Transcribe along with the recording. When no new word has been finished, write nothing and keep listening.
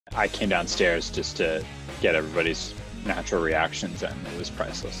I came downstairs just to get everybody's natural reactions, and it was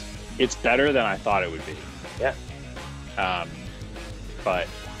priceless. It's better than I thought it would be. Yeah. But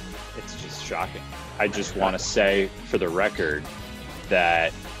it's just shocking. I just want to say for the record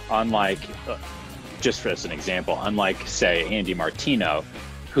that unlike, just for as an example, unlike, say, Andy Martino,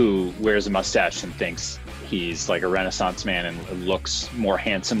 who wears a mustache and thinks he's like a Renaissance man and looks more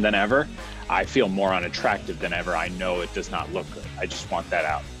handsome than ever, I feel more unattractive than ever. I know it does not look good. I just want that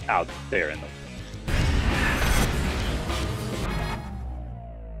out there in the.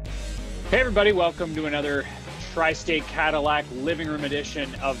 Hey everybody, welcome to another Tri-State Cadillac living room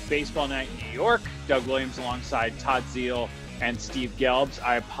edition of Baseball Night in New York. Doug Williams alongside Todd Zeile and Steve Gelbs.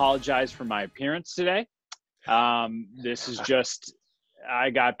 I apologize for my appearance today. This is just, I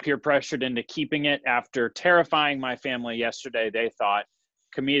got peer pressured into keeping it after terrifying my family yesterday. They thought,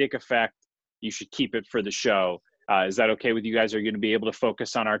 comedic effect, you should keep it for the show. Is that okay with you guys? Are you going to be able to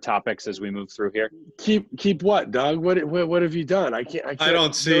focus on our topics as we move through here? Keep what, Doug? What have you done? I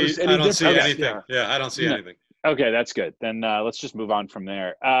don't see anything. Yeah, I don't see anything. Okay, that's good. Then let's just move on from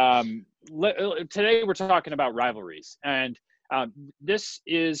there. Today we're talking about rivalries, and this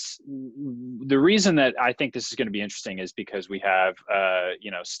is the reason that I think this is going to be interesting is because we have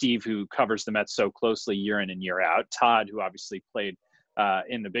Steve, who covers the Mets so closely year in and year out, Todd, who obviously played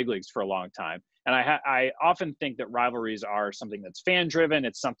in the big leagues for a long time. And I often think that rivalries are something that's fan-driven.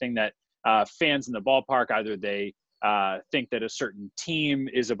 It's something that fans in the ballpark, either they think that a certain team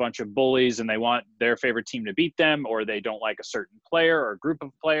is a bunch of bullies and they want their favorite team to beat them, or they don't like a certain player or a group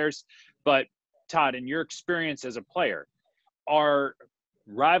of players. But Todd, in your experience as a player, are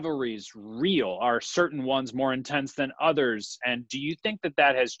rivalries real? Are certain ones more intense than others? And do you think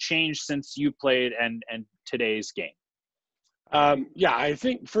that has changed since you played and today's game? I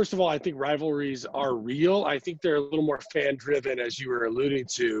think, first of all, I think rivalries are real. I think they're a little more fan-driven, as you were alluding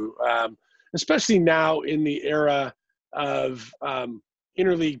to, especially now in the era of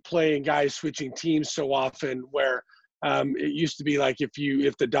interleague play and guys switching teams so often, where it used to be like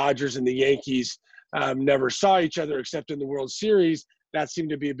if the Dodgers and the Yankees never saw each other except in the World Series, that seemed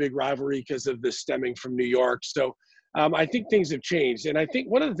to be a big rivalry because of the stemming from New York. So I think things have changed. And I think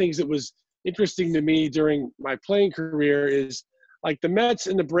one of the things that was interesting to me during my playing career is like the Mets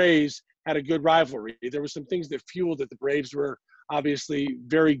and the Braves had a good rivalry. There were some things that fueled it. The Braves were obviously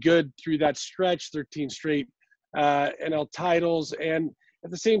very good through that stretch, 13 straight NL titles. And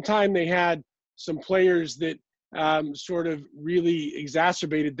at the same time, they had some players that sort of really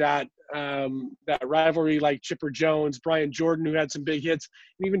exacerbated that rivalry, like Chipper Jones, Brian Jordan, who had some big hits,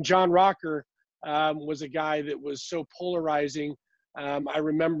 and even John Rocker was a guy that was so polarizing. I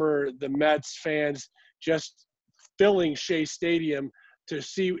remember the Mets fans just filling Shea Stadium to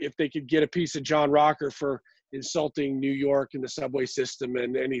see if they could get a piece of John Rocker for insulting New York and the subway system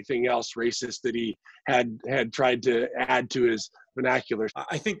and anything else racist that he had tried to add to his vernacular.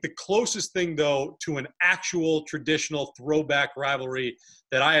 I think the closest thing, though, to an actual traditional throwback rivalry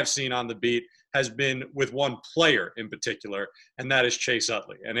that I have seen on the beat has been with one player in particular, and that is Chase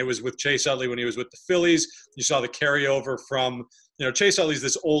Utley. And it was with Chase Utley when he was with the Phillies. You saw the carryover from, Chase Utley's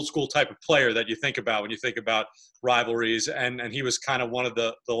this old school type of player that you think about when you think about rivalries, and he was kind of one of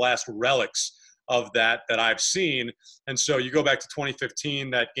the last relics of that I've seen. And so you go back to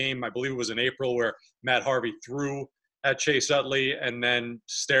 2015, that game, I believe it was in April, where Matt Harvey threw at Chase Utley and then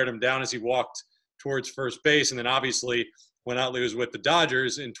stared him down as he walked towards first base. And then obviously when Utley was with the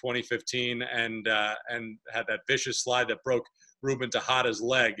Dodgers in 2015 and had that vicious slide that broke Ruben Tejada's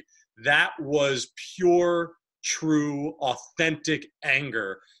leg, that was pure, true, authentic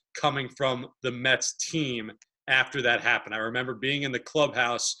anger coming from the Mets team after that happened. I remember being in the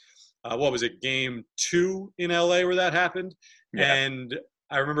clubhouse, game 2 in LA where that happened? Yeah. And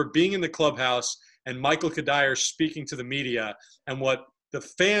I remember being in the clubhouse and Michael Kadire speaking to the media, and what the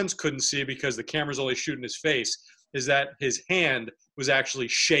fans couldn't see because the camera's only shooting his face is that his hand was actually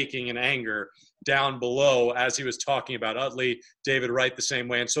shaking in anger down below as he was talking about Utley, David Wright the same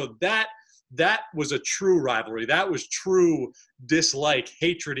way. And so that was a true rivalry. That was true dislike,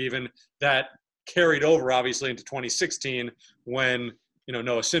 hatred even, that carried over obviously into 2016 when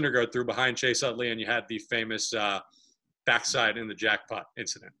Noah Syndergaard threw behind Chase Utley and you had the famous backside in the jackpot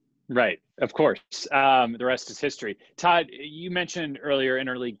incident. Right, of course. The rest is history. Todd, you mentioned earlier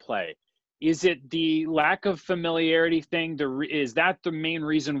interleague play. Is it the lack of familiarity thing? Is that the main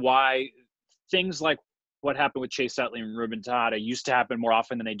reason why things like what happened with Chase Utley and Ruben Tejada used to happen more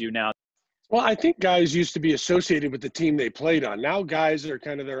often than they do now? Well, I think guys used to be associated with the team they played on. Now guys are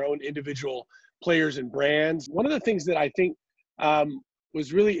kind of their own individual players and brands. One of the things that I think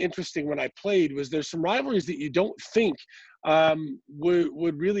was really interesting when I played was there's some rivalries that you don't think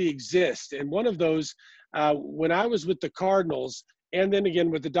would really exist. And one of those, when I was with the Cardinals, and then again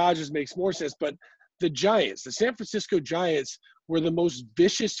with the Dodgers makes more sense, but the Giants, the San Francisco Giants, were the most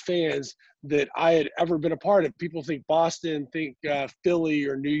vicious fans that I had ever been a part of. People think Boston, think Philly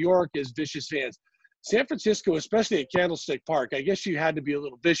or New York as vicious fans. San Francisco, especially at Candlestick Park, I guess you had to be a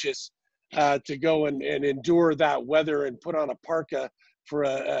little vicious to go and endure that weather and put on a parka for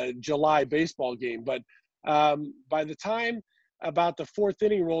a July baseball game. But by the time about the fourth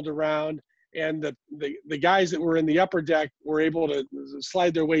inning rolled around and the guys that were in the upper deck were able to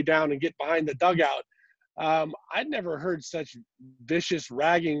slide their way down and get behind the dugout, I'd never heard such vicious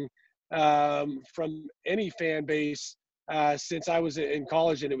ragging from any fan base since I was in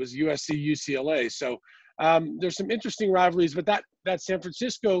college, and it was USC, UCLA. So there's some interesting rivalries, but that San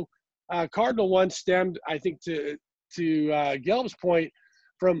Francisco Cardinal one stemmed, I think, to Gelbs' point,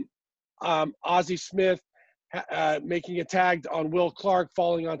 from Ozzie Smith making a tag on Will Clark,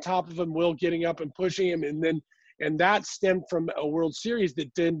 falling on top of him, Will getting up and pushing him, and that stemmed from a World Series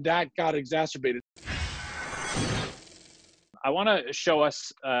that got exacerbated. I want to show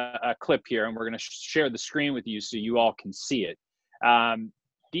us a clip here, and we're going to share the screen with you so you all can see it.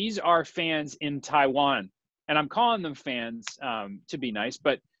 These are fans in Taiwan, and I'm calling them fans to be nice,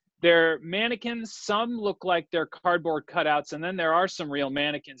 but they're mannequins. Some look like they're cardboard cutouts, and then there are some real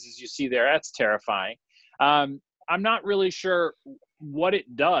mannequins, as you see there. That's terrifying. I'm not really sure what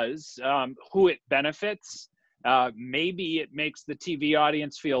it does, who it benefits. Maybe it makes the TV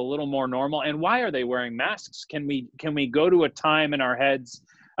audience feel a little more normal. And why are they wearing masks? Can we go to a time in our heads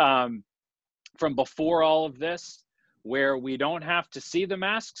from before all of this where we don't have to see the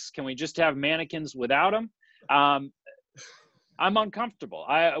masks? Can we just have mannequins without them? I'm uncomfortable.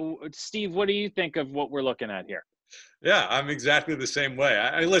 Steve, what do you think of what we're looking at here? Yeah, I'm exactly the same way.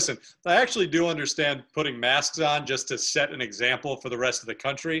 Listen, I actually do understand putting masks on just to set an example for the rest of the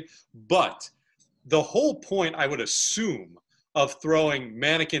country, but the whole point, I would assume, of throwing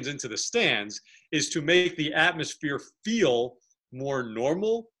mannequins into the stands is to make the atmosphere feel more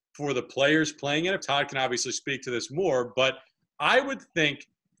normal for the players playing in it. Todd can obviously speak to this more, but I would think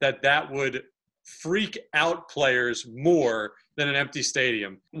that would freak out players more than an empty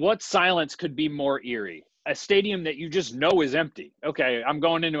stadium. What silence could be more eerie? A stadium that you just know is empty. Okay, I'm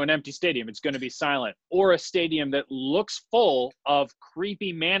going into an empty stadium. It's going to be silent. Or a stadium that looks full of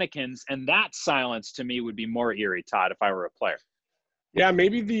creepy mannequins, and that silence to me would be more eerie, Todd, if I were a player. Yeah,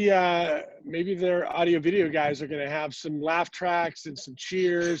 maybe maybe their audio video guys are going to have some laugh tracks and some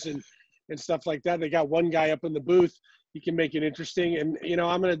cheers and stuff like that. They got one guy up in the booth. He can make it interesting. And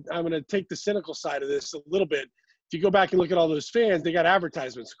I'm gonna take the cynical side of this a little bit. If you go back and look at all those fans, they got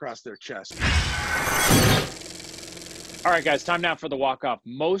advertisements across their chest. All right, guys, time now for the walk-off.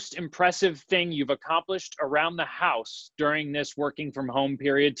 Most impressive thing you've accomplished around the house during this working from home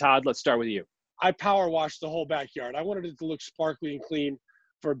period. Todd, let's start with you. I power washed the whole backyard. I wanted it to look sparkly and clean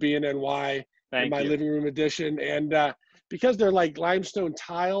for BNNY in my living room edition. And because they're like limestone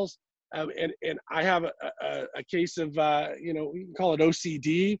tiles, and I have a case of, you can call it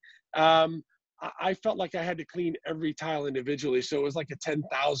OCD, I felt like I had to clean every tile individually. So it was like a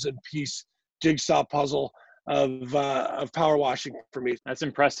 10,000 piece jigsaw puzzle of power washing for me. That's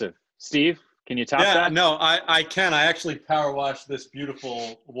impressive. Steve, can you top that? Yeah, no, I can. I actually power washed this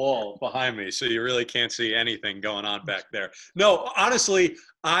beautiful wall behind me, so you really can't see anything going on back there. No, honestly,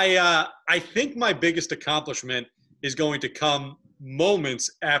 I think my biggest accomplishment is going to come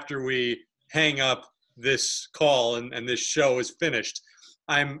moments after we hang up this call and this show is finished.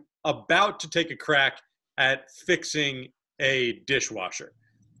 I'm about to take a crack at fixing a dishwasher.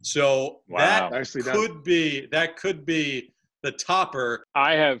 So that could be the topper.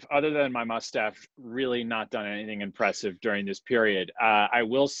 I have, other than my mustache, really not done anything impressive during this period. I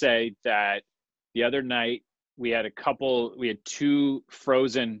will say that the other night we had two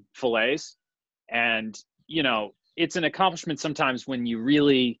frozen fillets, and it's an accomplishment sometimes when you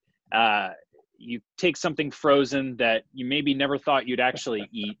really you take something frozen that you maybe never thought you'd actually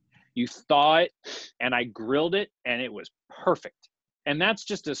eat. You thaw it, and I grilled it, and it was perfect. And that's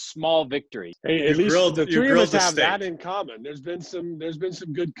just a small victory. Hey, at least the three of us have that in common. There's been some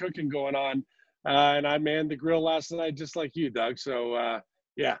good cooking going on, and I manned the grill last night just like you, Doug. So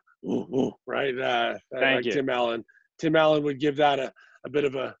yeah, right. Thank you. Tim Allen. Tim Allen would give that a bit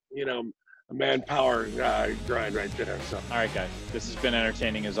of a a manpower grind right there. So all right, guys, this has been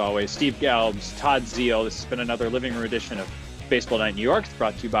entertaining as always. Steve Gelbs, Todd Zeile. This has been another living room edition of Baseball Night in New York. It's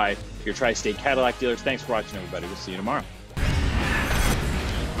brought to you by your Tri-State Cadillac dealers. Thanks for watching, everybody. We'll see you tomorrow.